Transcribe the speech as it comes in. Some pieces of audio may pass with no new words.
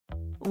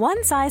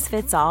One size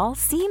fits all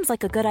seems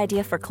like a good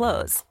idea for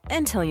clothes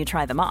until you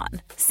try them on.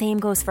 Same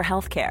goes for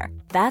healthcare.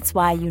 That's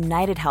why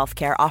United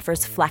Healthcare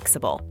offers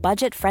flexible,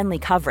 budget-friendly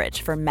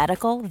coverage for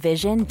medical,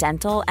 vision,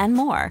 dental, and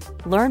more.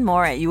 Learn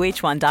more at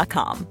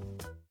uh1.com.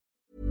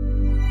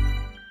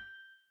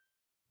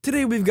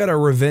 Today we've got a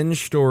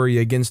revenge story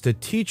against a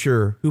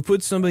teacher who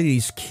put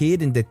somebody's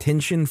kid in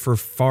detention for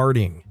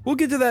farting. We'll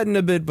get to that in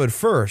a bit, but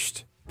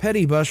first,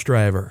 petty bus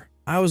driver.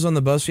 I was on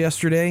the bus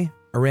yesterday.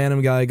 A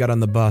random guy got on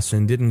the bus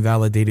and didn't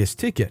validate his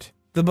ticket.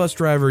 The bus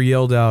driver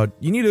yelled out,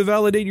 "You need to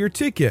validate your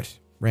ticket."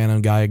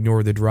 Random guy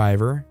ignored the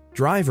driver.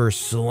 Driver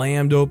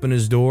slammed open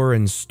his door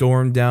and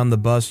stormed down the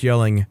bus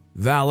yelling,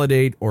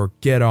 "Validate or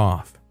get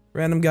off."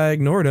 Random guy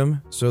ignored him,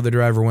 so the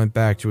driver went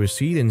back to his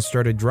seat and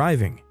started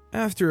driving.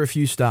 After a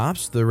few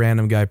stops, the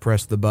random guy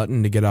pressed the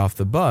button to get off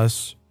the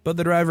bus, but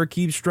the driver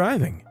keeps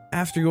driving.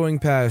 After going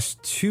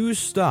past 2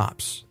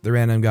 stops, the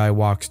random guy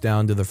walks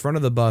down to the front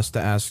of the bus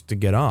to ask to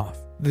get off.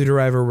 The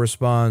driver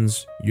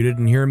responds, "You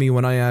didn't hear me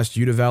when I asked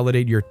you to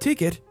validate your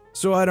ticket,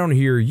 so I don't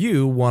hear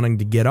you wanting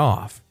to get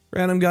off."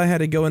 Random guy had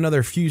to go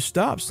another few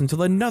stops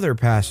until another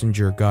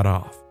passenger got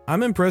off.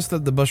 I'm impressed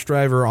that the bus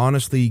driver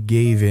honestly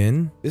gave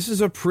in. This is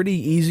a pretty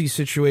easy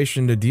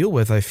situation to deal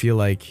with, I feel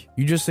like.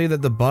 You just say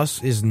that the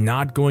bus is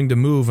not going to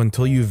move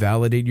until you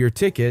validate your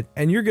ticket,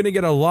 and you're going to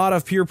get a lot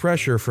of peer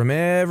pressure from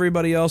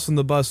everybody else on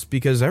the bus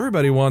because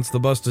everybody wants the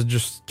bus to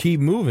just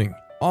keep moving.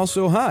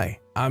 Also, hi,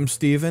 I'm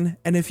Steven,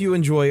 and if you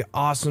enjoy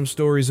awesome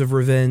stories of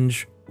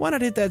revenge, why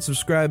not hit that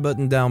subscribe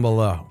button down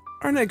below?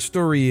 Our next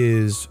story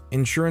is,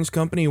 insurance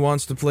company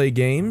wants to play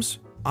games?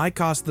 I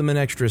cost them an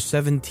extra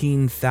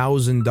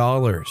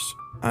 $17,000.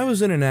 I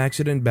was in an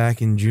accident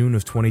back in June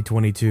of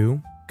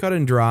 2022, cut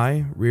and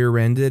dry,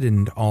 rear-ended,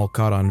 and all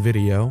caught on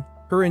video.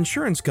 Her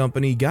insurance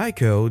company,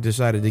 Geico,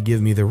 decided to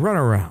give me the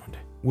runaround.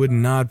 Would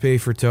not pay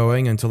for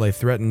towing until I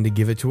threatened to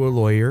give it to a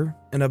lawyer,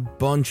 and a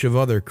bunch of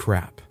other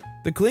crap.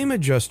 The claim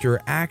adjuster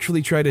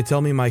actually tried to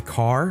tell me my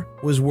car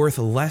was worth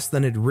less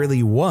than it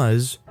really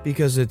was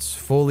because it's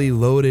fully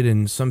loaded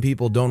and some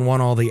people don't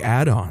want all the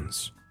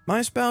add-ons.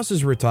 My spouse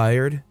is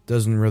retired,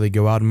 doesn't really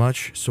go out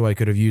much, so I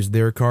could have used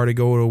their car to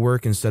go to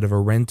work instead of a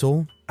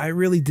rental. I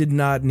really did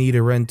not need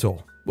a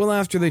rental. Well,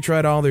 after they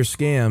tried all their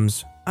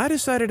scams, I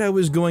decided I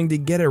was going to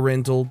get a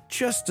rental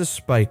just to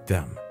spite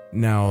them.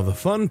 Now, the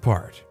fun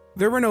part.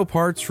 There were no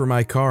parts for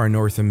my car in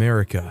North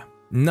America.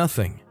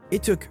 Nothing.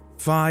 It took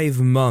 5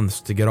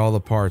 months to get all the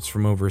parts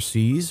from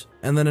overseas,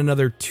 and then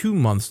another 2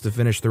 months to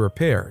finish the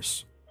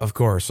repairs. Of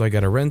course, I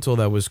got a rental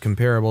that was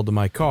comparable to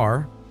my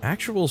car,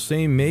 actual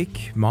same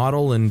make,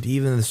 model, and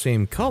even the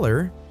same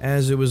color,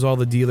 as it was all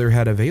the dealer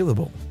had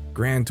available.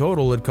 Grand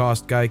total, it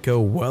cost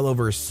Geico well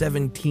over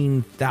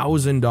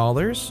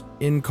 $17,000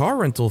 in car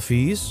rental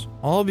fees,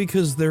 all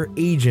because their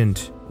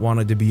agent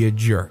wanted to be a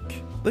jerk.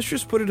 Let's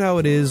just put it how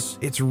it is,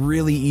 it's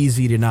really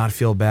easy to not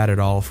feel bad at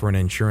all for an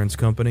insurance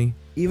company,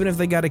 even if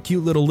they got a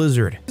cute little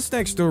lizard. This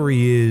next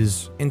story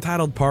is,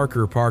 entitled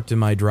Parker parked in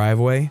my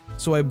driveway,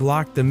 so I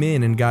blocked them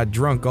in and got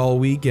drunk all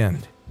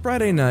weekend.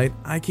 Friday night,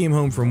 I came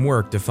home from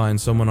work to find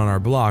someone on our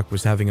block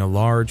was having a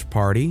large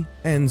party,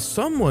 and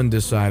someone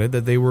decided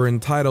that they were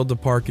entitled to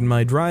park in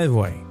my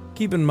driveway.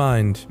 Keep in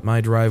mind,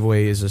 my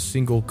driveway is a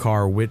single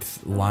car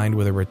width lined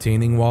with a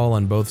retaining wall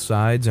on both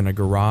sides and a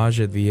garage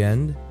at the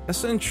end.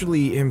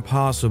 Essentially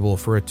impossible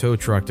for a tow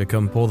truck to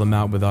come pull them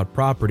out without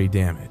property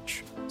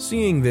damage.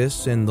 Seeing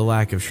this and the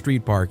lack of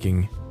street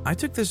parking, I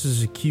took this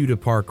as a cue to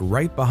park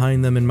right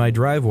behind them in my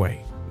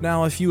driveway.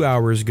 Now a few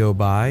hours go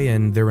by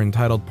and their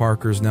entitled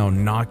parker's now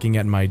knocking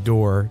at my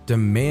door,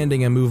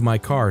 demanding I move my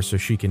car so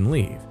she can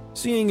leave.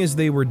 Seeing as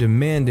they were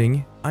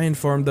demanding, I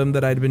informed them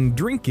that I'd been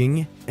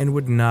drinking and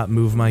would not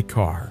move my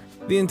car.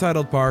 The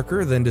entitled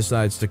parker then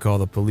decides to call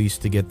the police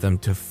to get them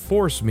to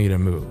force me to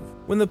move.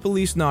 When the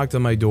police knocked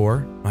on my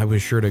door, I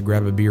was sure to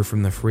grab a beer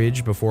from the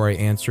fridge before I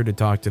answered to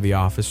talk to the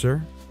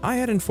officer. I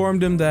had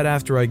informed him that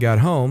after I got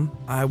home,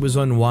 I was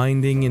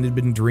unwinding and had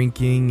been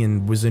drinking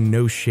and was in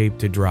no shape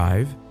to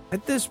drive.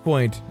 At this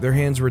point, their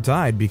hands were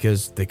tied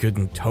because they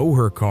couldn't tow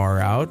her car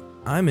out.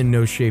 I'm in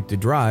no shape to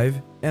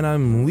drive, and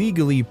I'm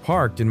legally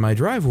parked in my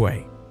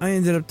driveway. I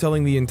ended up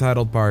telling the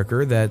entitled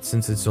parker that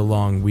since it's a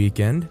long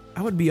weekend,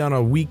 I would be on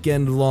a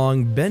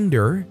weekend-long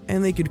bender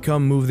and they could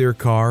come move their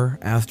car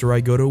after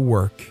I go to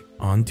work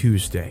on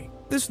Tuesday.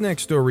 This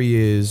next story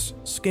is,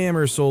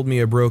 scammer sold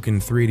me a broken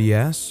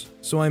 3DS,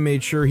 so I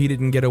made sure he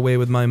didn't get away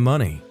with my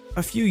money.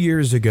 A few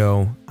years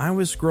ago, I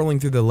was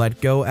scrolling through the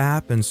Let Go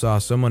app and saw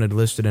someone had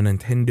listed a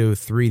Nintendo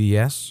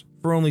 3DS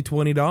for only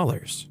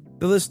 $20.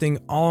 The listing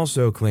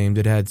also claimed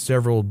it had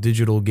several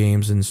digital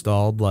games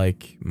installed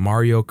like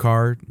Mario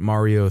Kart,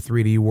 Mario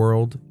 3D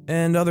World,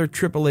 and other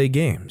AAA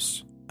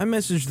games. I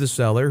messaged the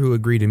seller who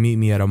agreed to meet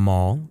me at a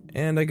mall,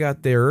 and I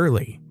got there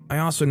early. I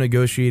also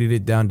negotiated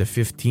it down to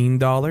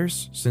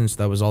 $15 since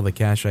that was all the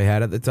cash I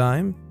had at the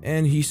time,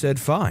 and he said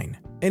fine.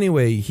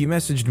 Anyway, he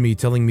messaged me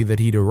telling me that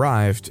he'd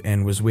arrived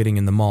and was waiting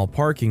in the mall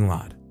parking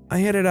lot. I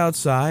headed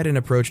outside and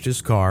approached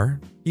his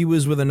car. He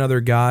was with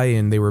another guy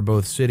and they were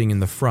both sitting in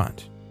the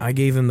front. I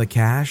gave him the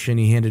cash and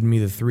he handed me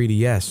the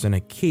 3DS in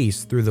a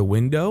case through the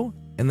window,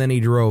 and then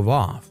he drove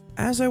off.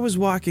 As I was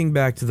walking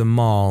back to the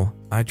mall,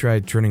 I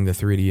tried turning the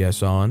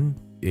 3DS on.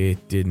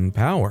 It didn't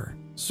power.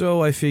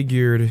 So I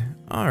figured,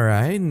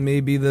 alright,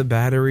 maybe the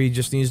battery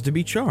just needs to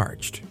be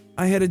charged.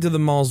 I headed to the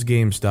mall's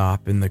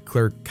GameStop and the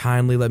clerk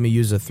kindly let me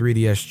use a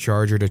 3DS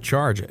charger to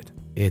charge it.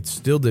 It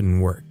still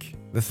didn't work.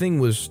 The thing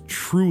was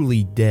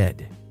truly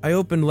dead. I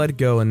opened Let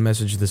Go and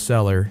messaged the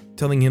seller,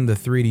 telling him the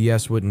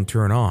 3DS wouldn't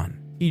turn on.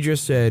 He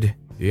just said,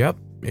 "Yep,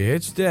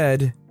 it's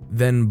dead,"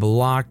 then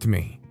blocked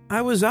me.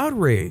 I was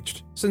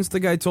outraged, since the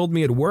guy told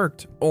me it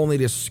worked, only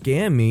to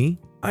scam me.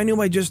 I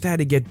knew I just had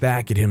to get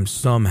back at him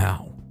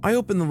somehow. I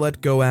opened the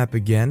Let Go app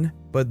again,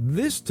 but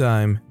this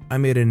time I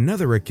made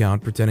another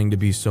account pretending to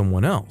be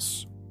someone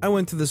else. I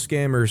went to the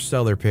scammer's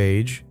seller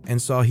page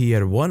and saw he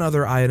had one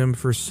other item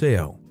for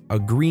sale, a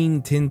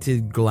green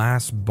tinted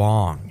glass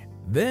bong.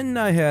 Then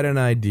I had an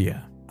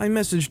idea. I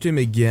messaged him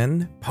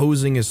again,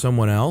 posing as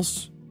someone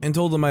else, and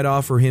told him I'd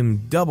offer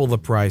him double the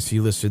price he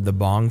listed the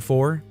bong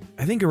for.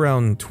 I think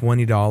around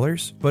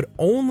 $20, but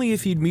only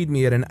if he'd meet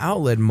me at an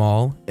outlet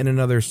mall in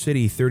another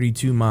city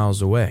 32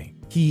 miles away.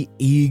 He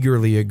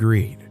eagerly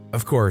agreed.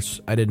 Of course,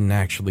 I didn't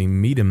actually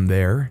meet him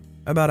there.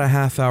 About a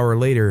half hour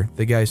later,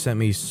 the guy sent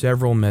me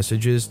several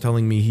messages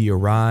telling me he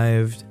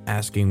arrived,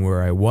 asking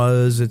where I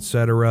was,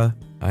 etc.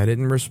 I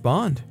didn't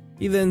respond.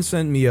 He then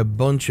sent me a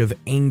bunch of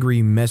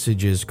angry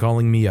messages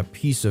calling me a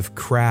piece of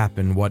crap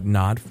and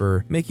whatnot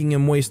for making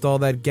him waste all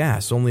that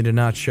gas only to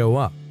not show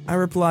up. I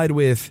replied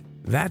with,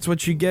 "That's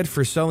what you get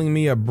for selling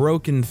me a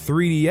broken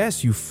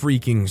 3DS, you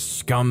freaking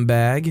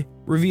scumbag,"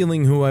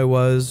 revealing who I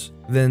was,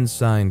 then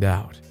signed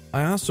out.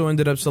 I also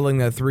ended up selling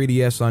that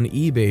 3DS on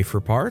eBay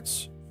for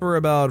parts for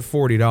about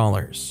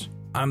 $40.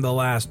 I'm the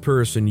last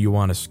person you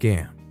want to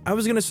scam. I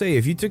was gonna say,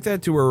 if you took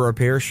that to a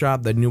repair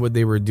shop that knew what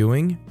they were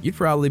doing, you'd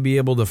probably be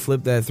able to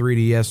flip that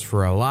 3DS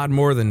for a lot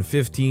more than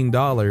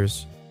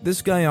 $15.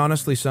 This guy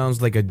honestly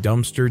sounds like a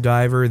dumpster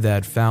diver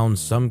that found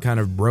some kind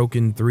of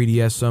broken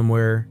 3DS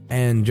somewhere,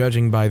 and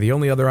judging by the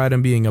only other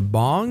item being a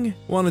bong,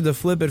 wanted to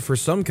flip it for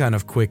some kind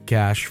of quick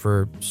cash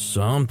for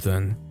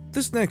something.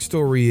 This next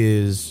story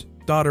is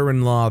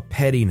daughter-in-law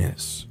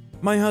pettiness.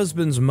 My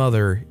husband's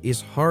mother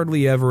is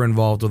hardly ever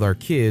involved with our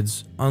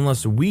kids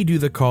unless we do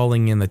the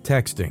calling and the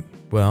texting.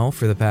 Well,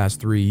 for the past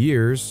 3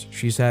 years,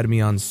 she's had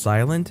me on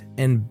silent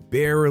and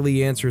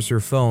barely answers her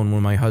phone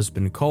when my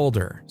husband called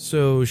her.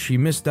 So she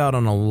missed out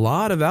on a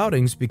lot of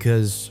outings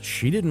because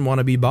she didn't want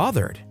to be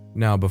bothered.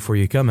 Now, before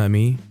you come at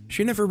me,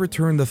 she never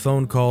returned the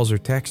phone calls or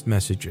text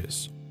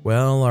messages.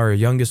 Well, our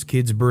youngest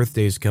kid's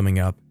birthday's coming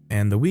up,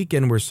 and the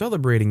weekend we're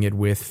celebrating it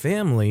with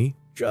family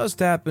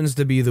just happens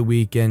to be the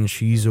weekend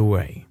she's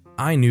away.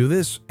 I knew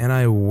this, and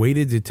I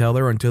waited to tell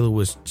her until it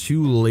was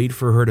too late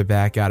for her to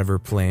back out of her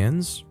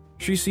plans.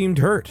 She seemed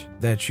hurt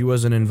that she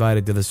wasn't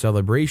invited to the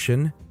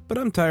celebration, but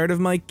I'm tired of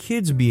my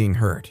kids being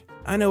hurt.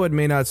 I know it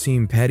may not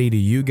seem petty to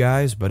you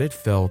guys, but it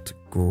felt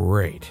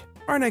great.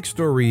 Our next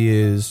story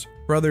is,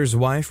 brother's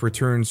wife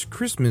returns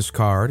Christmas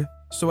card,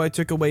 so I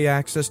took away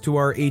access to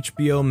our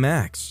HBO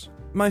Max.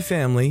 My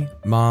family,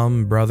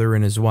 mom, brother,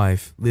 and his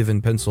wife, live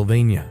in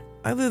Pennsylvania.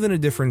 I live in a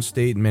different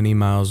state many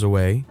miles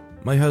away.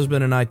 My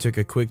husband and I took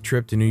a quick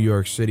trip to New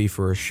York City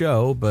for a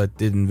show, but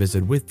didn't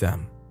visit with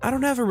them. I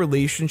don't have a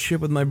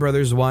relationship with my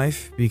brother's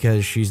wife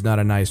because she's not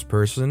a nice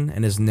person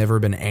and has never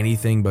been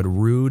anything but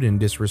rude and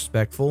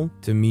disrespectful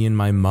to me and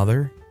my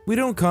mother. We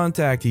don't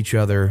contact each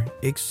other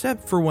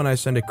except for when I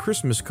send a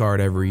Christmas card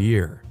every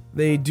year.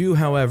 They do,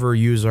 however,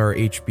 use our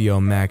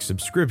HBO Max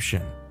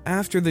subscription.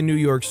 After the New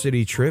York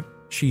City trip,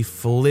 she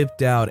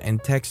flipped out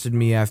and texted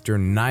me after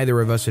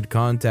neither of us had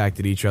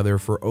contacted each other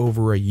for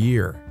over a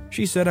year.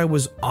 She said I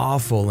was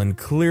awful and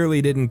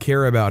clearly didn't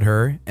care about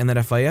her, and that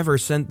if I ever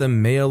sent them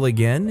mail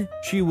again,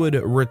 she would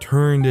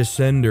return to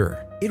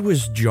sender. It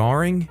was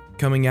jarring,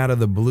 coming out of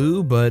the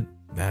blue, but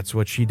that's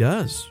what she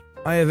does.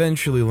 I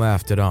eventually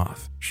laughed it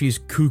off. She's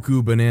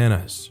cuckoo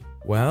bananas.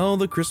 Well,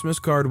 the Christmas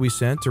card we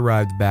sent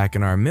arrived back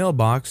in our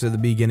mailbox at the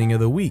beginning of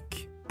the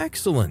week.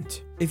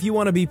 Excellent. If you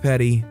want to be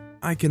petty,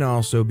 I can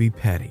also be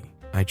petty.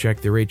 I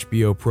checked their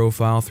HBO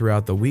profile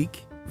throughout the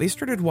week. They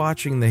started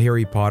watching the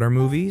Harry Potter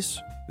movies.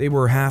 They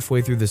were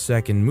halfway through the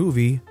second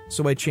movie,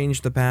 so I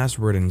changed the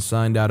password and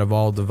signed out of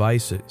all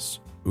devices.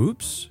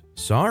 Oops,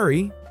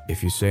 sorry.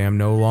 If you say I'm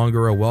no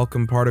longer a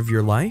welcome part of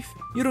your life,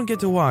 you don't get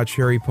to watch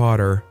Harry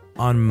Potter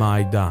on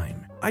my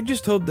dime. I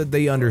just hope that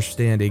they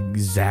understand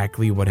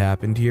exactly what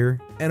happened here,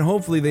 and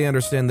hopefully they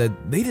understand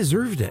that they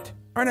deserved it.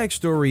 Our next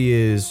story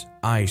is,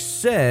 I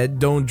said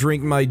don't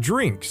drink my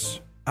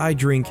drinks. I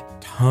drink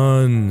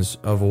tons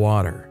of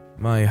water.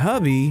 My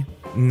hubby,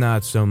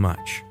 not so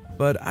much.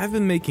 But I've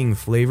been making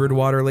flavored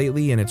water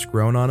lately and it's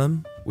grown on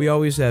him. We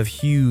always have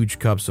huge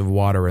cups of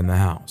water in the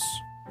house.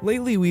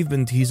 Lately we've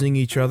been teasing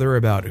each other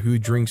about who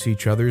drinks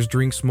each other's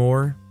drinks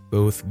more,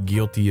 both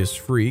guilty as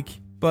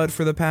freak. But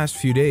for the past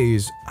few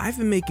days, I've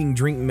been making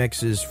drink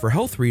mixes for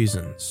health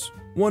reasons.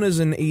 One is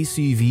an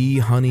ACV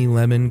honey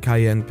lemon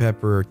cayenne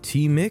pepper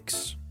tea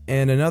mix,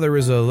 and another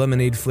is a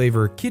lemonade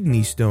flavor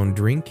kidney stone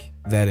drink.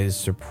 that is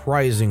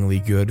surprisingly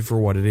good for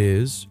what it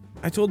is.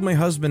 I told my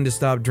husband to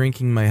stop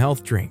drinking my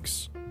health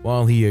drinks.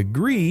 While he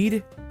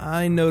agreed,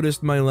 I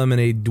noticed my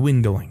lemonade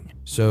dwindling.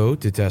 So,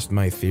 to test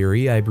my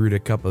theory, I brewed a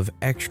cup of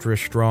extra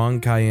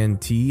strong cayenne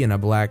tea in a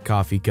black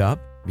coffee cup,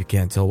 you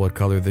can't tell what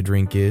color the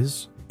drink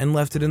is, and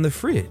left it in the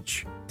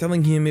fridge,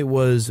 telling him it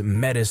was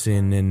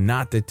medicine and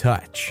not to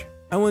touch.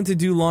 I went to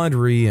do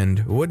laundry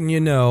and, wouldn't you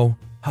know,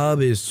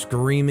 Hub is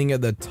screaming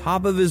at the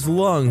top of his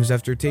lungs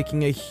after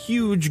taking a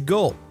huge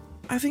gulp.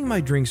 I think my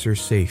drinks are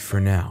safe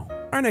for now.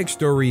 Our next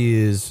story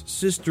is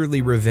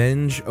sisterly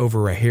revenge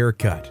over a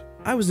haircut.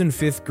 I was in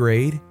 5th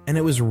grade, and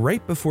it was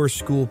right before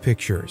school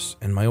pictures,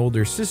 and my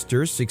older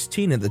sister,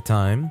 16 at the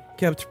time,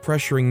 kept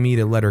pressuring me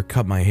to let her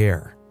cut my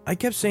hair. I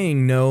kept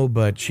saying no,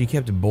 but she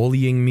kept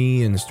bullying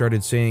me and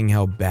started saying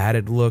how bad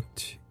it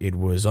looked, it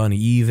was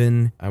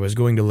uneven, I was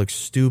going to look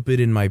stupid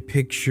in my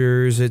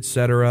pictures,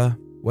 etc.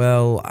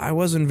 Well, I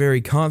wasn't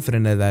very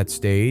confident at that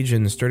stage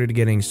and started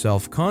getting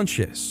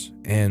self-conscious,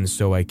 and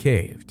so I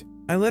caved.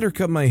 I let her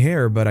cut my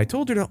hair, but I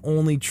told her to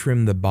only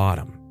trim the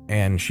bottom.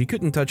 And she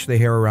couldn't touch the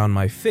hair around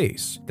my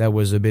face that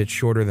was a bit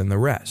shorter than the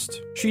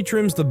rest. She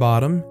trims the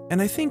bottom,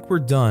 and I think we're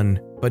done,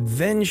 but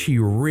then she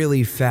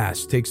really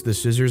fast takes the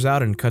scissors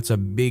out and cuts a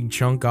big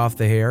chunk off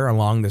the hair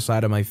along the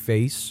side of my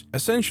face,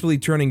 essentially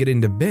turning it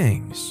into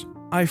bangs.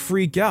 I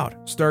freak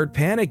out, start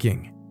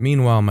panicking.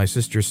 Meanwhile, my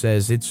sister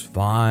says it's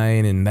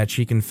fine and that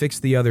she can fix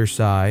the other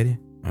side.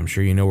 I'm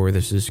sure you know where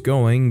this is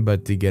going,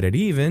 but to get it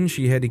even,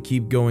 she had to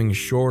keep going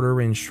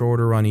shorter and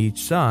shorter on each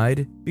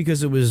side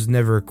because it was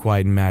never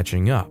quite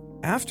matching up.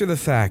 After the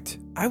fact,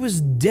 I was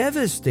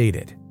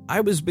devastated. I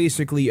was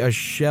basically a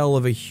shell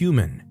of a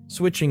human,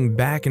 switching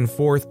back and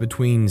forth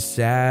between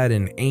sad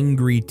and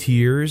angry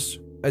tears.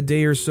 A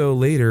day or so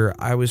later,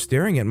 I was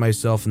staring at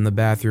myself in the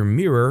bathroom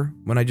mirror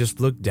when I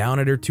just looked down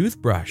at her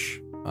toothbrush.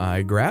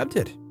 I grabbed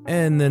it,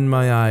 and then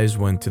my eyes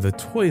went to the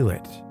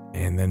toilet,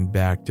 and then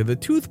back to the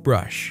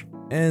toothbrush.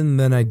 And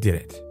then I did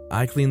it.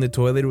 I cleaned the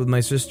toilet with my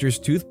sister's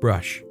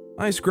toothbrush.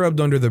 I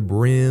scrubbed under the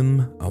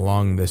brim,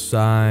 along the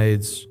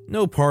sides,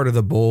 no part of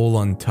the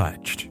bowl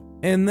untouched.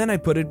 And then I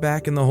put it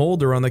back in the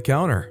holder on the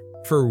counter.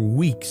 For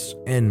weeks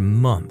and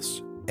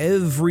months,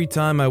 every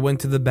time I went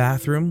to the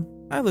bathroom,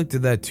 I looked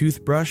at that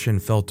toothbrush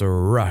and felt a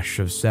rush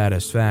of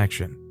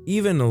satisfaction.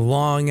 Even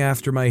long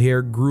after my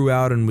hair grew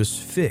out and was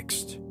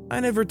fixed,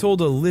 I never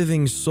told a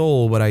living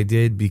soul what I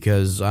did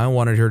because I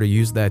wanted her to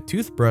use that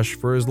toothbrush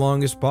for as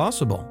long as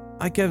possible.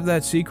 I kept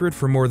that secret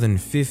for more than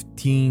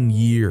 15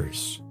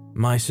 years.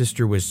 My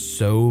sister was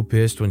so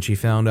pissed when she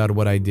found out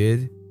what I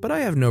did, but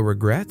I have no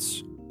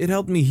regrets. It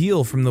helped me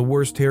heal from the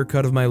worst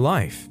haircut of my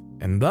life,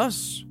 and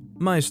thus,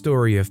 my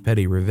story of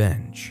petty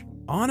revenge.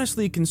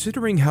 Honestly,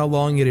 considering how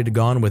long it had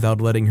gone without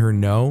letting her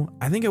know,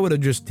 I think I would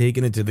have just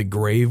taken it to the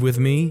grave with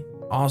me.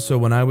 Also,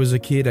 when I was a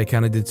kid, I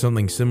kind of did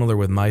something similar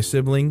with my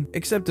sibling,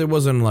 except it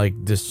wasn't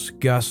like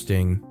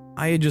disgusting.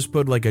 I had just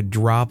put like a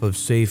drop of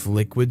safe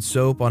liquid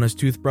soap on his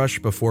toothbrush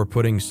before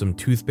putting some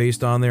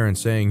toothpaste on there and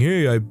saying,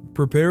 "Hey, I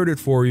prepared it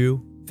for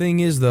you." Thing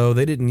is though,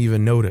 they didn't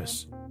even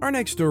notice. Our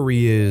next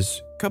story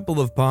is, a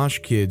couple of posh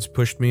kids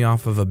pushed me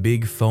off of a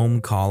big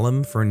foam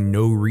column for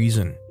no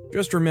reason.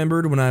 Just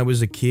remembered when I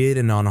was a kid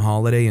and on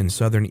holiday in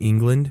southern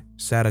England,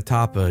 sat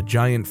atop a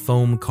giant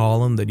foam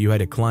column that you had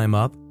to climb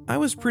up. I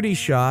was pretty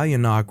shy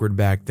and awkward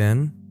back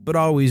then, but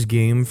always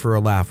game for a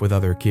laugh with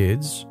other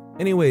kids.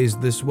 Anyways,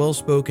 this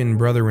well-spoken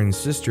brother and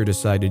sister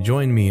decide to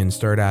join me and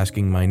start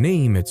asking my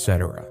name,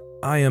 etc.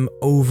 I am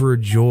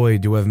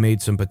overjoyed to have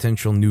made some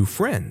potential new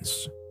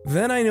friends.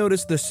 Then I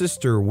notice the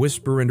sister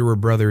whisper into her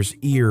brother's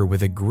ear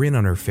with a grin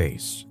on her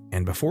face,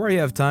 and before I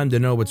have time to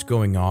know what's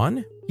going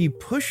on, he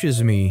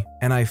pushes me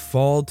and I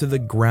fall to the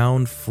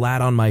ground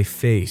flat on my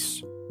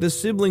face. The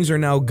siblings are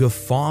now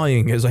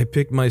guffawing as I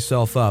pick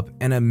myself up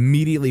and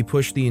immediately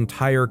push the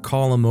entire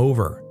column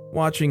over,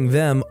 watching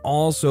them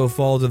also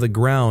fall to the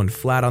ground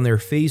flat on their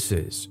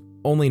faces.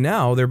 Only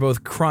now they're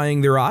both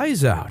crying their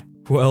eyes out.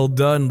 Well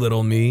done,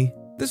 little me.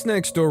 This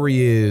next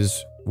story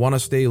is, wanna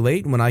stay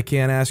late when I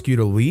can't ask you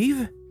to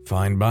leave?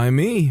 Fine by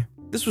me.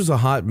 This was a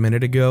hot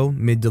minute ago,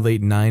 mid to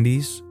late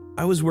 90s.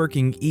 I was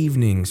working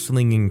evenings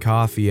slinging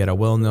coffee at a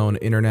well-known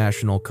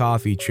international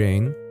coffee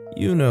chain.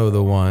 You know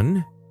the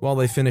one. While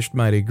I finished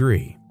my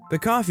degree. The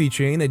coffee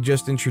chain had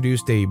just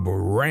introduced a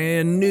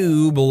brand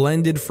new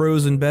blended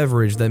frozen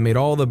beverage that made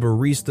all the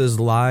baristas'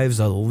 lives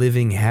a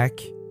living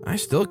heck. I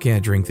still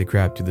can't drink the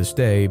crap to this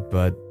day,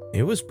 but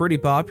it was pretty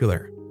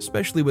popular,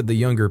 especially with the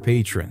younger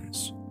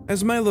patrons.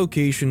 As my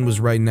location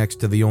was right next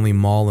to the only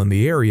mall in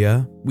the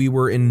area, we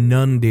were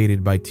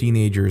inundated by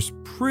teenagers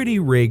pretty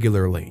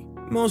regularly.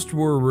 Most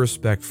were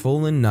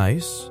respectful and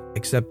nice,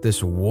 except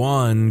this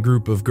one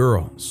group of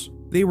girls.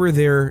 They were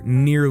there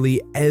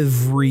nearly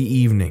every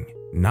evening,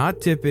 not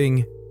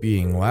tipping,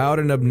 being loud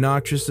and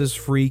obnoxious as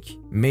freak,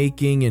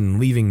 making and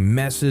leaving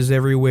messes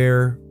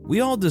everywhere.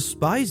 We all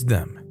despised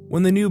them.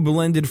 When the new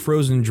blended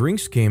frozen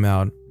drinks came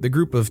out, the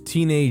group of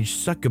teenage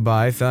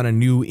succubi found a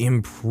new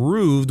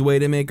improved way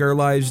to make our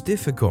lives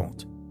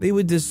difficult. They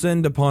would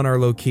descend upon our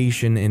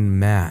location en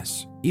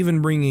masse,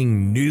 even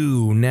bringing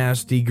new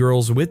nasty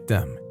girls with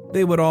them.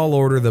 They would all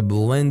order the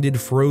blended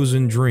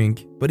frozen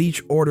drink, but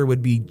each order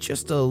would be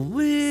just a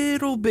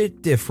little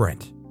bit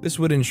different. This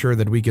would ensure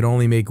that we could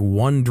only make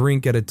one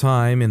drink at a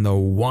time in the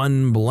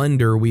one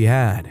blender we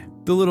had.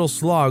 The little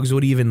slogs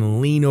would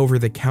even lean over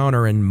the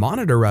counter and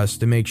monitor us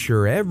to make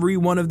sure every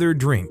one of their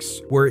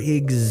drinks were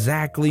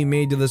exactly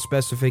made to the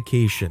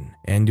specification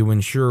and to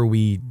ensure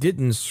we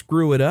didn't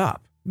screw it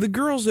up. The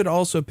girls had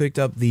also picked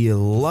up the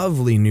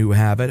lovely new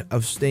habit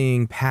of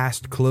staying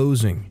past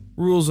closing.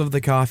 Rules of the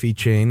coffee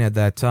chain at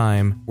that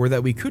time were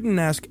that we couldn't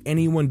ask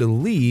anyone to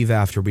leave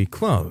after we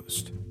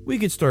closed. We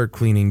could start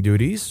cleaning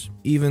duties,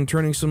 even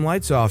turning some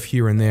lights off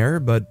here and there,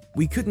 but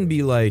we couldn't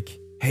be like,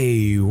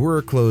 "Hey,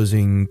 we're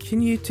closing,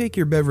 can you take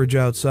your beverage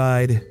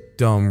outside?"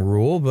 Dumb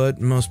rule, but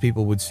most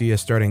people would see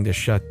us starting to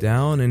shut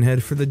down and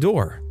head for the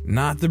door.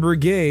 Not the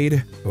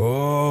brigade.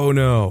 Oh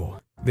no.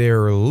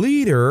 Their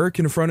leader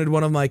confronted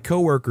one of my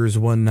coworkers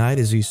one night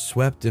as he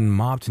swept and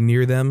mopped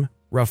near them,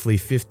 roughly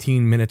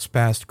 15 minutes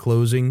past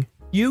closing.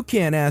 "You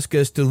can't ask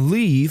us to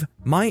leave.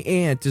 My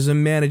aunt is a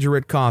manager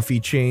at coffee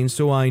chain,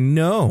 so I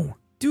know."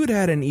 Dude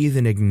hadn't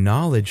even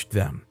acknowledged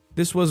them.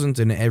 This wasn't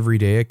an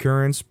everyday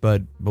occurrence,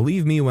 but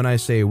believe me when I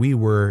say we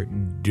were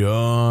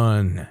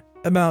done.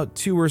 About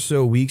 2 or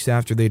so weeks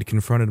after they'd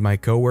confronted my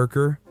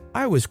coworker,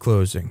 I was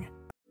closing.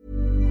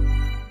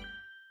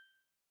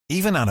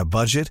 Even on a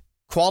budget,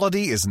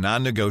 quality is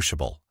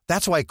non-negotiable.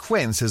 That's why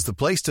Quince is the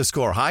place to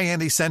score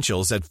high-end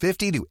essentials at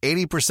 50 to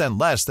 80%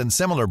 less than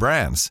similar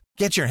brands.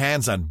 Get your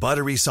hands on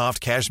buttery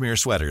soft cashmere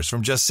sweaters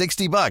from just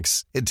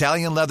 $60,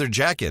 Italian leather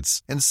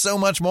jackets, and so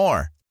much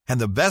more. And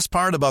the best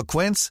part about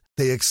Quince,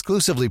 they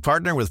exclusively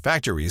partner with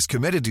factories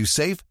committed to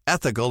safe,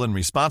 ethical, and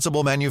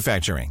responsible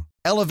manufacturing.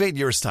 Elevate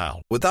your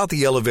style without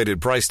the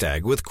elevated price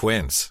tag with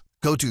Quince.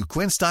 Go to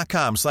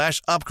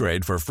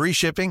quince.com/upgrade for free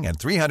shipping and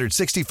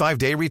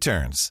 365-day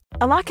returns.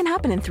 A lot can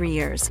happen in 3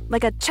 years,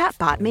 like a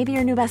chatbot may be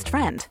your new best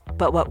friend.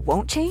 But what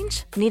won't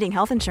change? Needing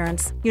health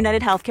insurance.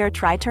 United Healthcare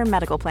Tri-Term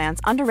Medical Plans,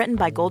 underwritten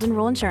by Golden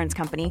Rule Insurance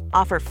Company,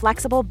 offer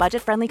flexible,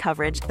 budget-friendly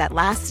coverage that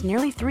lasts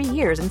nearly 3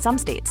 years in some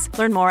states.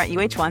 Learn more at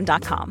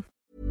uh1.com.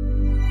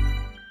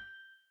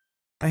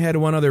 I had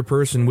one other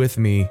person with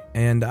me,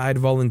 and I'd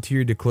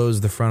volunteered to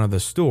close the front of the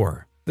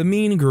store. The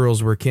mean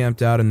girls were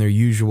camped out in their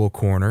usual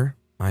corner.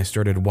 I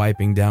started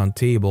wiping down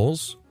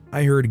tables.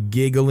 I heard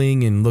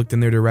giggling and looked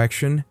in their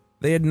direction.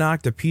 They had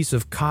knocked a piece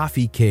of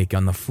coffee cake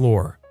on the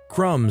floor.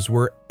 Crumbs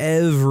were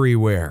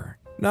everywhere.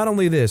 Not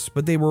only this,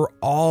 but they were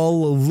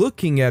all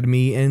looking at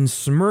me and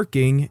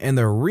smirking, and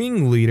the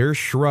ringleader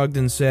shrugged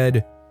and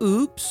said,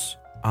 "Oops."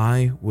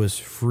 I was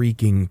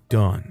freaking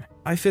done.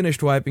 I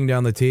finished wiping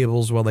down the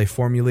tables while I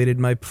formulated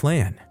my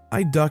plan.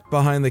 I ducked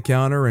behind the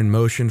counter and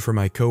motioned for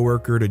my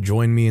coworker to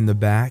join me in the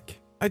back.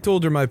 I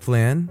told her my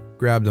plan,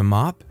 grabbed a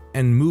mop,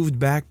 and moved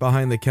back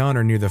behind the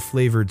counter near the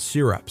flavored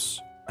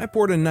syrups. I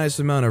poured a nice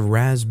amount of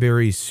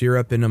raspberry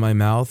syrup into my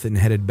mouth and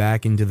headed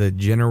back into the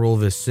general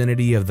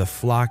vicinity of the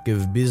flock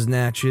of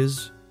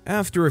biznatches.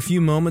 After a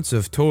few moments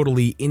of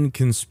totally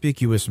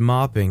inconspicuous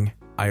mopping,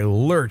 I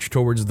lurched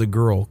towards the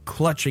girl,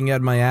 clutching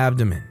at my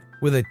abdomen,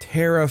 with a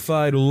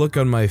terrified look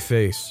on my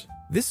face.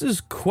 This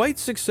is quite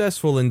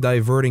successful in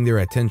diverting their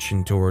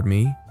attention toward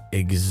me.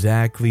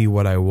 Exactly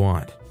what I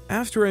want.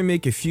 After I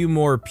make a few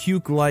more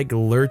puke-like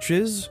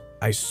lurches,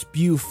 I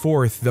spew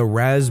forth the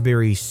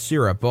raspberry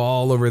syrup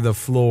all over the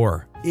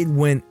floor. It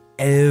went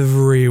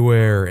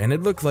everywhere, and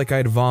it looked like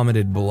I'd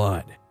vomited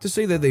blood. To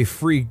say that they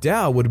freaked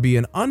out would be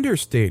an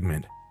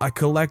understatement. A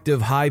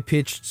collective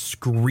high-pitched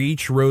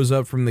screech rose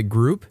up from the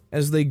group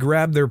as they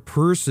grabbed their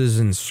purses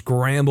and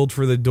scrambled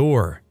for the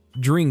door.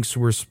 Drinks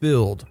were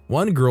spilled.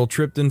 One girl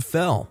tripped and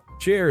fell.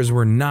 Chairs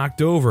were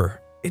knocked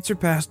over. It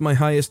surpassed my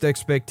highest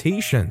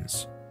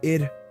expectations.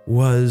 It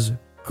was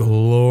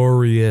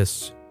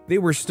glorious. They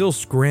were still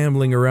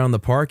scrambling around the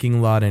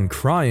parking lot and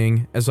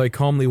crying as I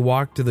calmly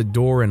walked to the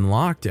door and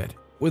locked it,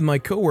 with my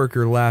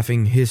coworker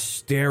laughing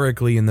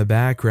hysterically in the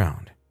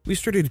background. We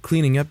started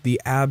cleaning up the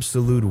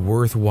absolute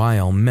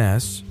worthwhile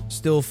mess,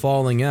 still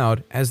falling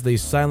out as they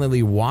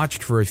silently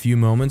watched for a few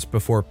moments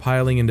before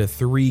piling into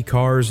 3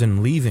 cars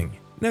and leaving.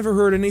 Never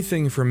heard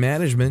anything from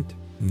management,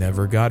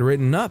 never got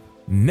written up,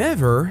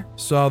 never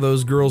saw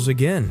those girls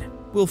again.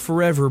 Will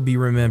forever be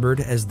remembered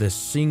as the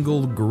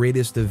single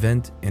greatest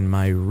event in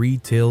my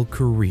retail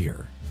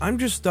career. I'm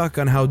just stuck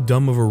on how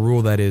dumb of a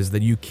rule that is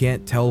that you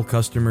can't tell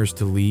customers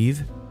to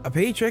leave. A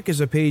paycheck is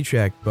a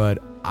paycheck,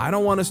 but I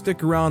don't want to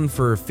stick around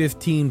for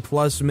 15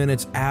 plus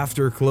minutes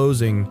after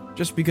closing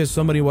just because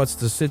somebody wants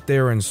to sit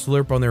there and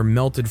slurp on their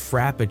melted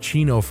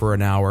frappuccino for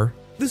an hour.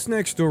 This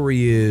next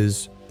story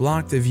is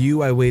block the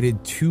view I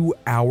waited 2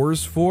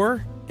 hours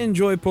for.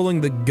 Enjoy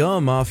pulling the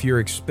gum off your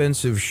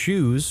expensive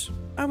shoes.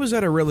 I was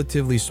at a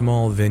relatively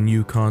small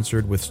venue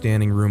concert with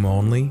standing room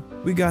only.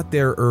 We got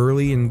there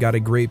early and got a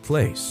great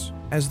place.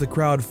 As the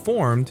crowd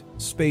formed,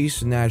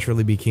 space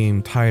naturally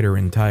became tighter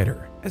and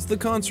tighter. As the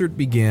concert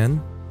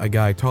began, A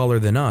guy taller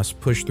than us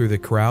pushed through the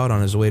crowd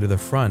on his way to the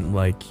front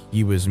like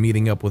he was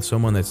meeting up with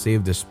someone that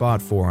saved a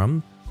spot for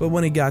him. But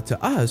when he got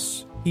to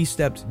us, he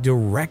stepped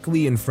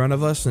directly in front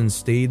of us and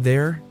stayed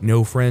there,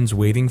 no friends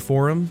waiting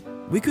for him.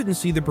 We couldn't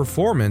see the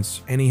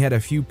performance, and he had a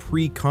few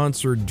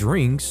pre-concert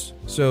drinks,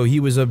 so he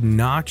was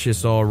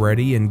obnoxious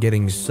already and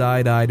getting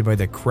side-eyed by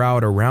the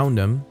crowd around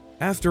him.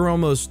 After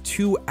almost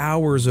 2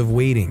 hours of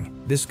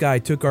waiting, this guy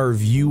took our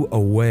view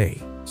away.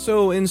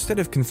 So instead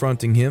of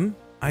confronting him,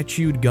 I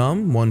chewed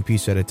gum one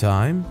piece at a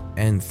time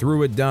and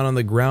threw it down on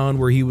the ground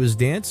where he was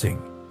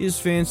dancing. His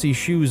fancy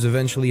shoes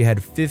eventually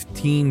had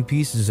 15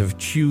 pieces of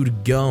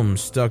chewed gum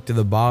stuck to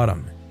the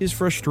bottom. His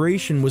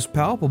frustration was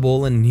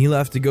palpable and he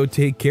left to go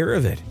take care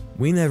of it.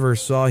 We never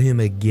saw him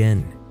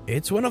again.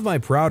 It's one of my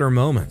prouder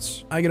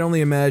moments. I can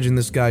only imagine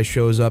this guy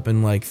shows up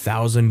in like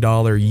 $1,000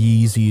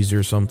 Yeezys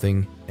or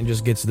something and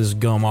just gets this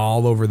gum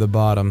all over the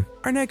bottom.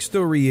 Our next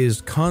story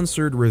is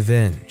Concert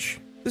Revenge.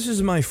 This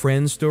is my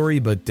friend's story,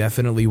 but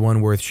definitely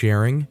one worth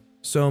sharing.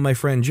 So my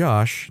friend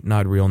Josh,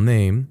 not real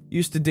name,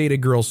 used to date a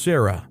girl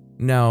Sarah.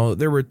 Now,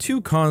 there were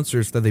 2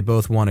 concerts that they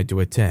both wanted to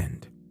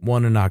attend.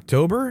 One in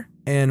October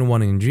and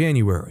one in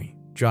January.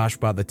 Josh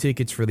bought the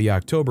tickets for the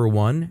October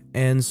one,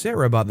 and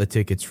Sarah bought the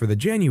tickets for the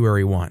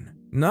January one.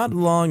 Not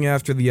long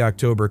after the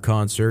October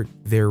concert,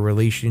 their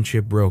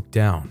relationship broke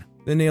down.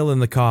 The nail in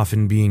the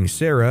coffin being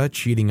Sarah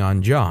cheating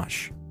on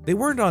Josh. They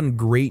weren't on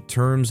great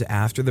terms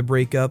after the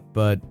breakup,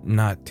 but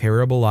not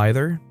terrible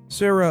either.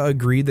 Sarah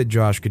agreed that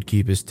Josh could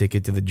keep his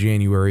ticket to the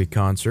January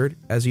concert,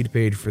 as he'd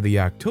paid for the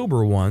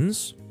October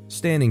ones,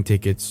 standing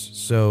tickets,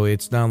 so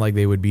it's not like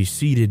they would be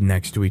seated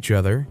next to each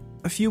other.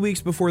 A few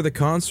weeks before the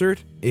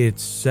concert, it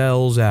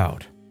sells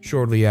out.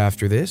 Shortly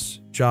after this,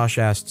 Josh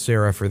asked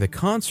Sarah for the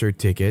concert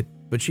ticket,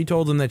 but she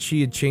told him that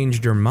she had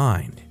changed her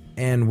mind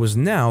and was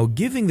now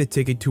giving the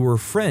ticket to her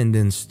friend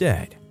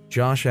instead.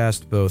 Josh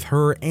asked both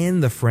her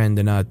and the friend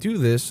to not do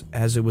this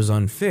as it was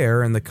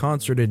unfair and the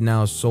concert had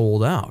now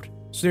sold out.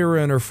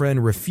 Sarah and her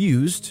friend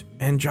refused,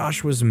 and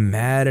Josh was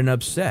mad and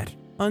upset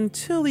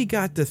until he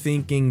got to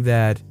thinking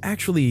that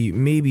actually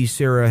maybe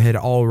Sarah had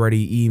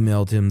already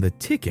emailed him the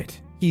ticket.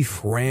 He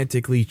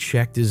frantically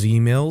checked his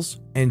emails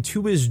and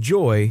to his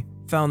joy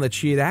found that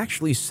she had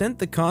actually sent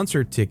the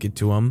concert ticket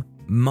to him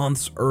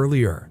months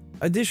earlier.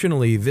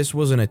 Additionally, this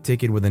wasn't a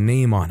ticket with a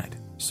name on it,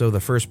 so the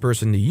first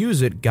person to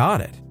use it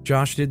got it.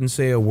 Josh didn't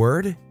say a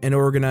word and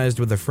organized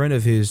with a friend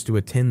of his to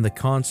attend the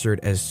concert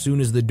as soon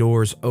as the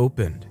doors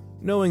opened,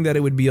 knowing that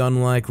it would be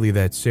unlikely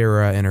that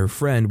Sarah and her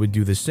friend would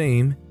do the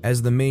same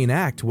as the main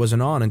act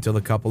wasn't on until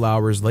a couple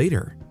hours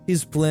later.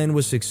 His plan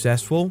was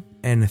successful,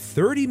 and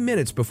 30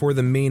 minutes before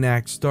the main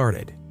act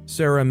started,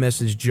 Sarah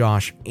messaged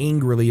Josh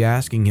angrily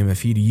asking him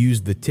if he'd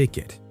used the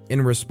ticket.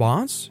 In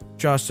response,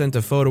 Josh sent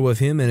a photo of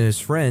him and his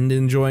friend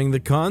enjoying the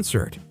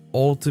concert.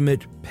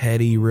 Ultimate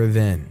petty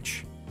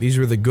revenge. These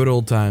were the good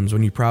old times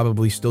when you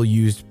probably still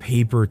used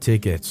paper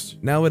tickets.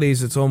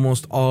 Nowadays, it's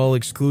almost all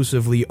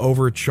exclusively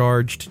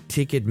overcharged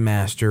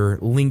Ticketmaster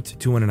linked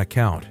to an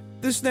account.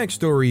 This next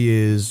story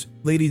is,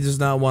 lady does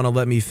not want to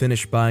let me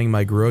finish buying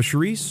my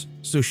groceries,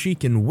 so she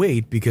can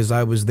wait because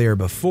I was there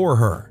before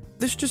her.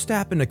 This just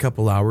happened a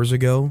couple hours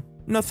ago.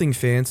 Nothing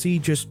fancy,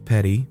 just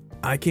petty.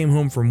 I came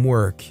home from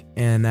work,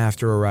 and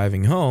after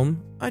arriving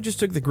home, I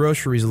just took the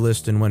groceries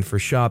list and went for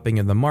shopping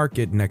in the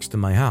market next to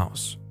my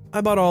house.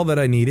 I bought all that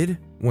I needed,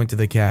 went to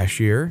the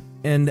cashier,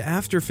 and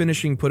after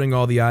finishing putting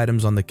all the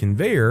items on the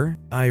conveyor,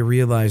 I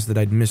realized that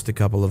I'd missed a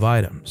couple of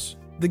items.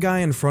 The guy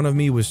in front of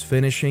me was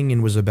finishing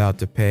and was about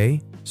to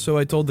pay, so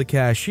I told the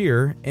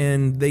cashier,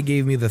 and they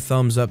gave me the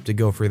thumbs up to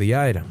go for the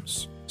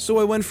items. So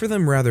I went for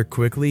them rather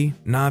quickly,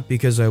 not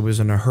because I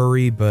was in a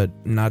hurry, but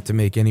not to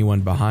make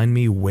anyone behind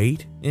me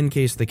wait, in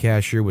case the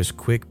cashier was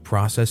quick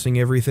processing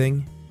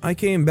everything. I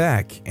came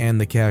back, and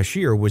the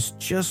cashier was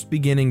just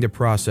beginning to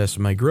process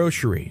my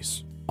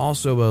groceries.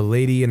 Also, a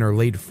lady in her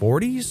late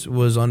 40s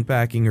was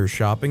unpacking her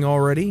shopping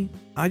already.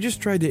 I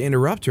just tried to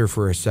interrupt her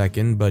for a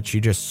second, but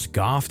she just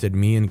scoffed at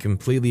me and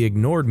completely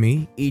ignored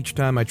me each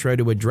time I tried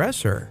to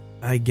address her.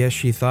 I guess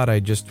she thought I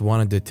just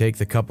wanted to take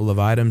the couple of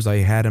items I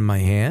had in my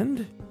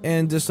hand,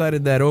 and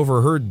decided that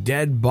over her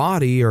dead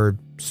body or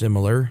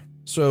similar.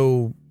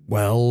 So,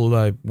 well,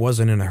 I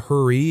wasn't in a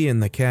hurry,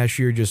 and the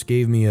cashier just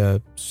gave me a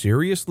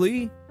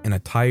seriously and a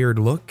tired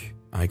look.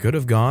 I could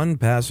have gone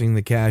passing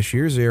the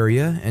cashier's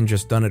area and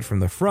just done it from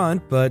the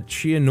front, but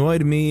she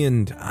annoyed me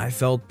and I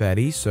felt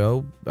petty,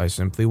 so I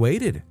simply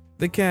waited.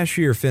 The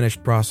cashier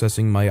finished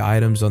processing my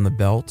items on the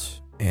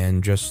belt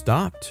and just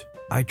stopped.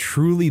 I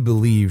truly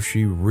believe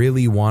she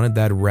really wanted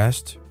that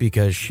rest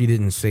because she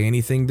didn't say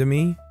anything to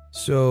me,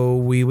 so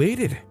we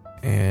waited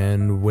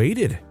and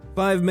waited.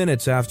 5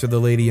 minutes after the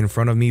lady in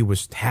front of me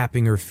was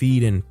tapping her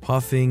feet and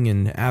puffing,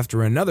 and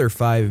after another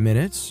 5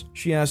 minutes,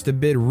 she asked a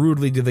bit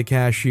rudely to the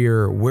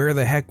cashier where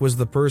the heck was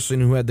the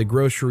person who had the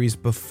groceries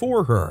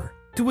before her,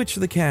 to which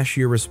the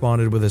cashier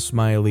responded with a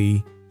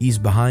smiley, "He's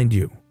behind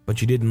you,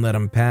 but you didn't let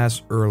him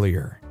pass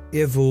earlier."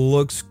 If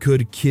looks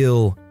could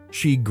kill,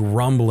 she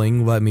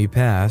grumbling let me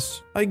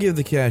pass. I give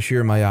the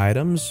cashier my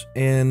items,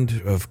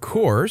 and of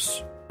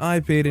course, I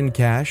paid in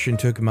cash and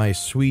took my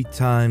sweet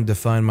time to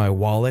find my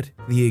wallet,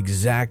 the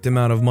exact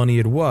amount of money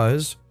it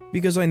was,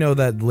 because I know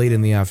that late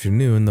in the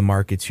afternoon the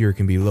markets here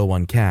can be low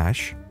on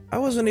cash. I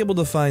wasn't able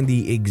to find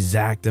the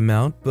exact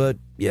amount, but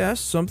yes,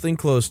 something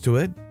close to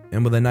it,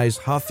 and with a nice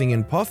huffing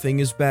and puffing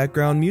as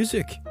background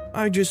music.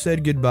 I just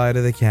said goodbye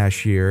to the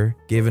cashier,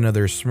 gave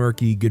another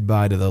smirky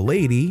goodbye to the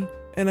lady,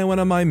 and I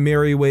went on my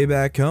merry way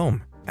back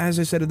home. As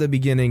I said at the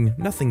beginning,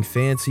 nothing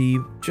fancy,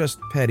 just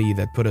petty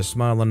that put a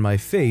smile on my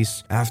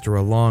face after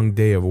a long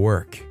day of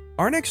work.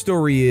 Our next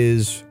story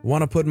is,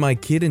 want to put my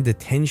kid in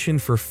detention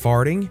for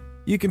farting?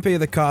 You can pay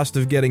the cost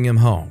of getting him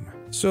home.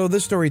 So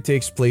this story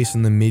takes place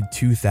in the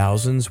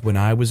mid-2000s when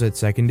I was at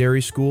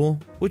secondary school,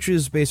 which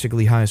is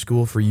basically high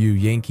school for you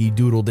Yankee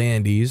Doodle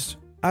dandies.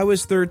 I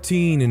was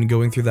 13 and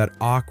going through that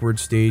awkward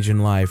stage in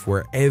life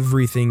where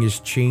everything is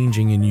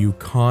changing in you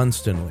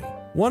constantly.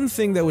 One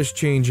thing that was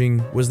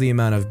changing was the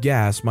amount of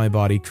gas my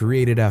body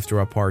created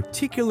after a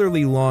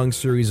particularly long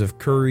series of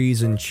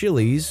curries and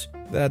chilies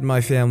that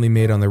my family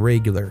made on the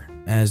regular,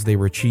 as they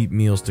were cheap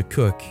meals to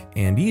cook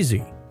and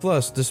easy.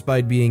 Plus,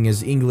 despite being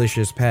as English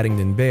as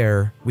Paddington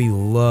Bear, we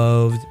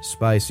loved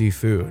spicy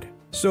food.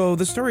 So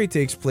the story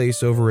takes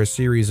place over a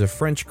series of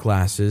French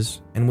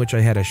classes in which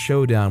I had a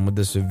showdown with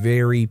this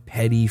very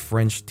petty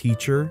French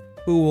teacher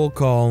who we'll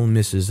call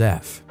Mrs.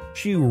 F.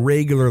 She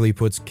regularly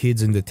puts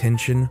kids in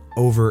detention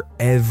over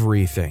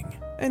everything.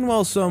 And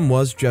while some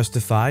was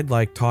justified,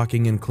 like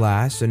talking in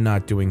class and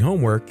not doing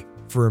homework,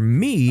 for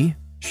me,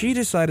 she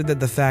decided that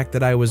the fact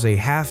that I was a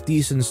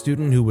half-decent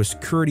student who was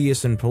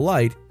courteous and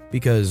polite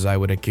because I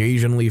would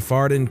occasionally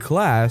fart in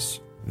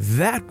class,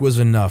 that was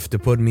enough to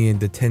put me in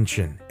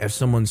detention if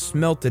someone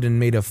smelt it and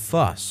made a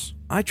fuss.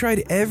 I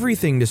tried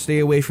everything to stay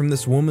away from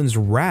this woman's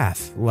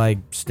wrath, like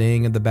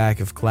staying at the back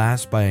of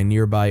class by a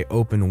nearby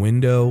open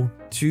window,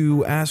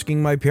 to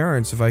asking my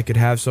parents if I could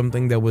have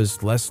something that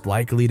was less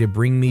likely to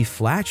bring me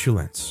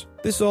flatulence.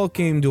 This all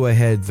came to a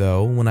head,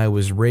 though, when I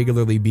was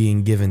regularly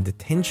being given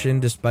detention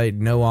despite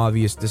no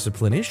obvious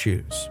discipline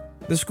issues.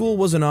 The school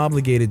wasn't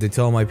obligated to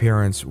tell my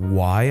parents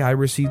why I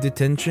received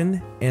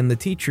detention, and the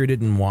teacher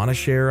didn't want to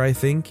share, I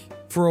think.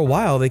 For a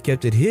while, they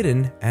kept it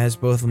hidden, as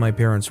both of my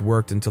parents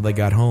worked until they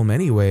got home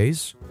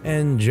anyways,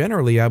 and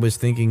generally I was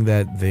thinking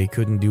that they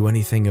couldn't do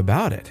anything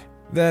about it.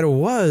 That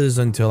was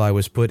until I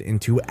was put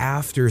into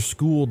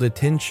after-school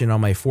detention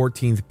on my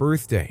 14th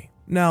birthday.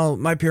 Now,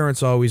 my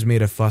parents always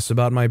made a fuss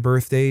about my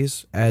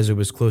birthdays, as it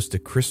was close to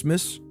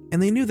Christmas,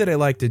 and they knew that I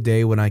liked a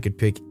day when I could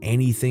pick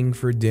anything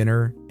for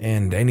dinner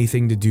and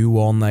anything to do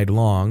all night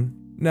long.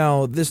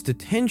 Now, this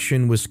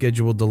detention was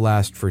scheduled to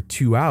last for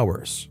 2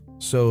 hours,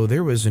 so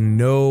there was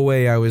no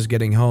way I was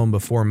getting home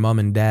before Mom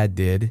and Dad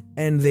did,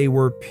 and they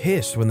were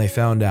pissed when they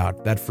found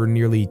out that for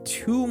nearly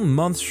 2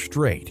 months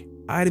straight,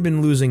 I'd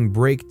been losing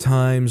break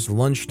times,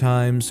 lunch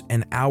times,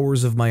 and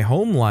hours of my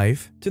home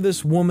life to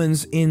this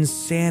woman's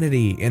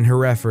insanity in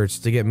her efforts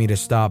to get me to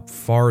stop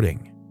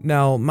farting.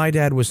 Now, my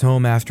dad was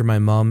home after my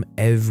mom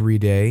every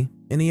day,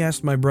 and he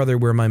asked my brother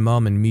where my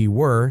mom and me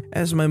were,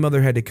 as my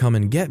mother had to come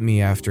and get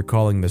me after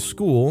calling the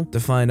school to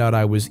find out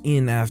I was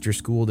in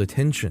after-school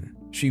detention.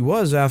 She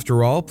was,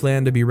 after all,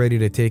 planned to be ready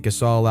to take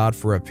us all out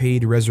for a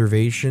paid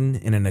reservation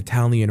in an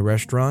Italian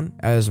restaurant,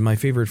 as my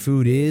favorite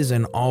food is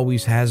and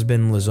always has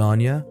been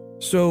lasagna.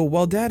 So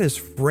while Dad is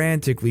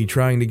frantically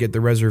trying to get the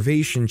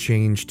reservation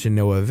changed to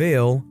no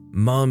avail,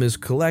 Mom is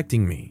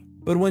collecting me.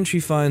 But when she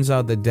finds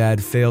out that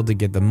Dad failed to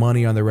get the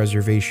money on the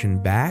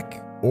reservation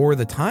back, or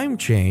the time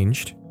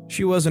changed,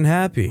 she wasn't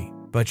happy.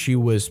 But she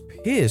was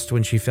pissed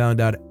when she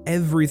found out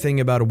everything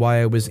about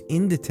why I was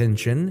in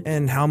detention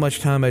and how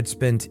much time I'd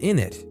spent in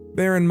it.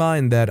 Bear in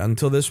mind that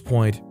until this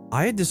point,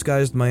 I had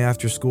disguised my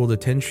after-school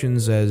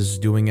detentions as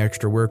doing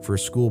extra work for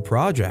school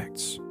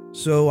projects.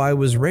 So I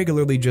was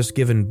regularly just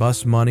given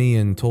bus money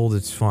and told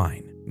it's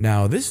fine.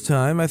 Now this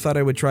time I thought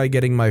I would try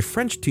getting my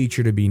French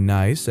teacher to be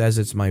nice as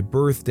it's my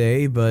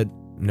birthday, but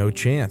no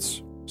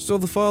chance. So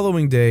the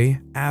following day,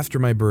 after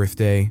my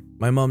birthday,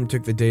 my mom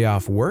took the day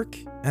off work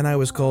and I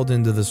was called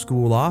into the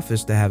school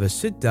office to have a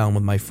sit down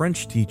with my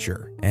French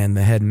teacher and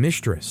the head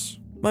mistress.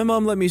 My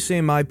mom let me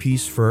say my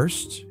piece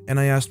first, and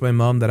I asked my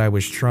mom that I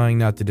was trying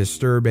not to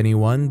disturb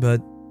anyone,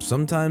 but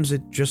sometimes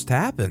it just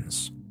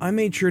happens. I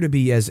made sure to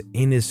be as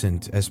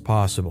innocent as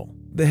possible.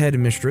 The head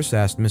mistress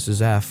asked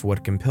Mrs. F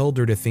what compelled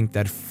her to think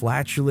that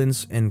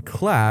flatulence in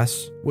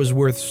class was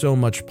worth so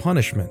much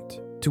punishment,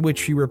 to which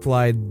she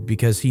replied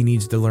because he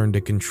needs to learn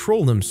to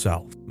control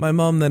himself. My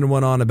mom then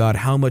went on about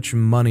how much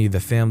money the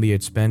family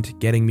had spent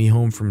getting me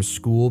home from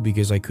school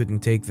because I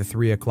couldn't take the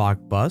 3 o'clock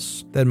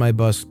bus that my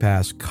bus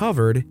pass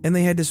covered, and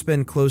they had to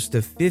spend close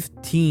to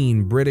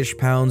 15 British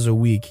pounds a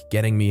week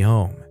getting me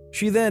home.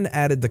 She then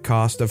added the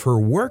cost of her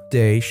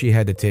workday she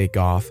had to take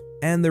off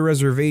and the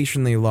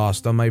reservation they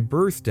lost on my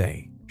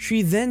birthday.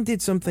 She then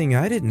did something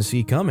I didn't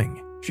see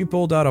coming. She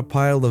pulled out a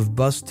pile of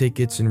bus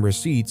tickets and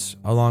receipts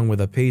along with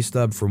a pay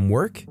stub from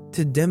work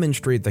to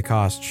demonstrate the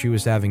cost she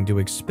was having to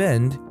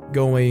expend,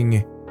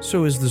 going,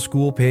 "So is the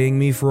school paying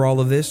me for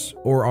all of this,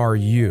 or are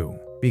you?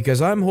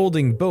 Because I'm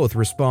holding both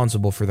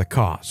responsible for the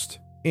cost."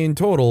 In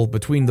total,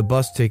 between the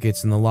bus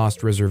tickets and the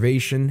lost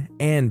reservation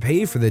and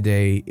pay for the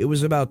day, it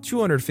was about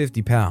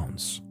 250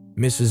 pounds.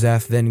 Mrs.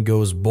 F then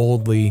goes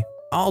boldly,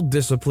 "I'll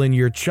discipline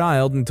your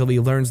child until he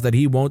learns that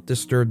he won't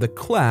disturb the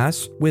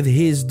class with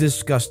his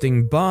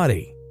disgusting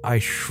body." I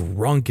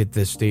shrunk at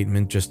this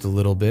statement just a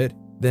little bit.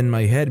 Then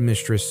my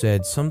headmistress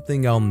said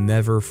something I'll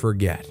never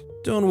forget.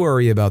 "Don't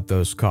worry about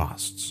those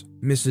costs.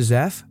 Mrs.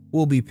 F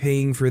will be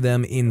paying for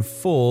them in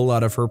full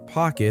out of her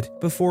pocket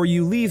before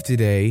you leave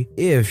today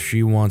if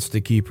she wants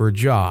to keep her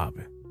job.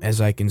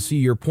 As I can see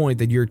your point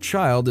that your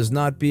child is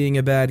not being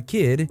a bad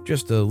kid,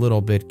 just a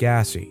little bit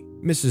gassy.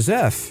 Mrs.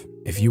 F,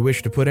 if you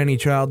wish to put any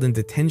child in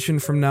detention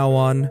from now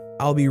on,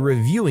 I'll be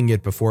reviewing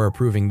it before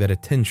approving that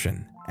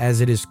detention,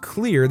 as it is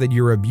clear that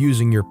you're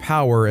abusing your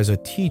power as a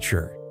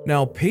teacher.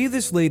 Now pay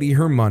this lady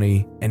her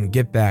money and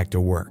get back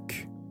to work."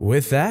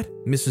 With that,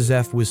 Mrs.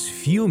 F was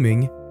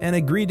fuming and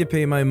agreed to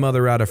pay my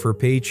mother out of her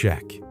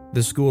paycheck.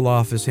 The school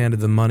office handed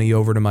the money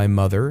over to my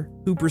mother,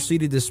 who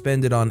proceeded to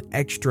spend it on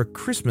extra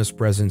Christmas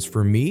presents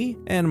for me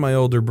and my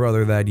older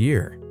brother that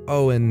year.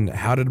 Oh, and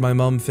how did my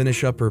mom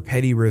finish up her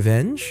petty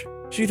revenge?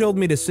 She told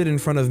me to sit in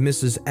front of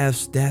Mrs.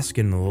 F's desk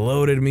and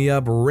loaded me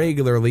up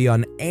regularly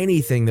on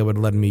anything that would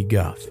let me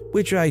guff,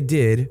 which I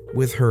did,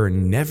 with her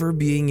never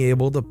being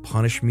able to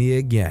punish me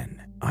again.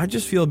 I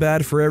just feel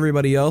bad for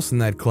everybody else in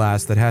that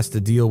class that has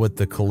to deal with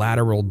the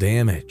collateral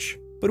damage.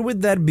 But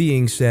with that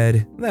being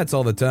said, that's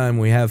all the time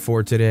we have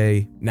for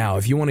today. Now,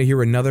 if you want to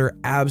hear another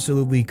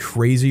absolutely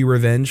crazy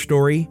revenge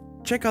story,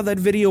 check out that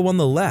video on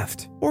the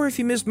left. Or if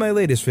you missed my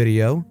latest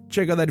video,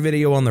 check out that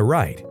video on the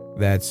right.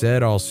 That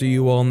said, I'll see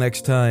you all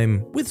next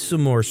time with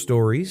some more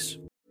stories.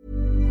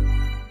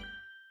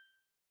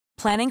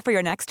 Planning for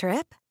your next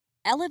trip?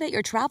 Elevate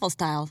your travel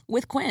style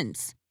with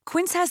Quince.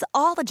 Quince has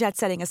all the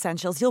jet-setting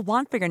essentials you'll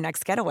want for your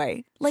next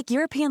getaway, like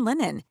European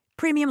linen,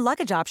 premium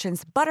luggage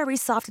options, buttery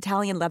soft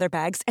Italian leather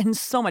bags, and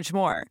so much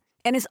more.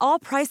 And is all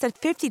priced at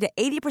 50 to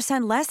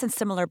 80% less than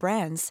similar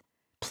brands.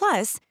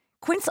 Plus,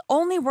 Quince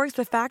only works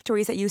with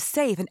factories that use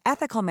safe and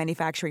ethical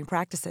manufacturing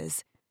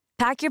practices.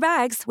 Pack your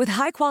bags with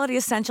high-quality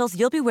essentials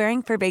you'll be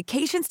wearing for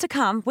vacations to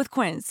come with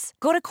Quince.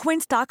 Go to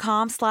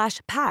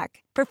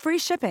quince.com/pack for free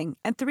shipping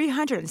and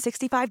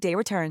 365-day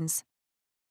returns.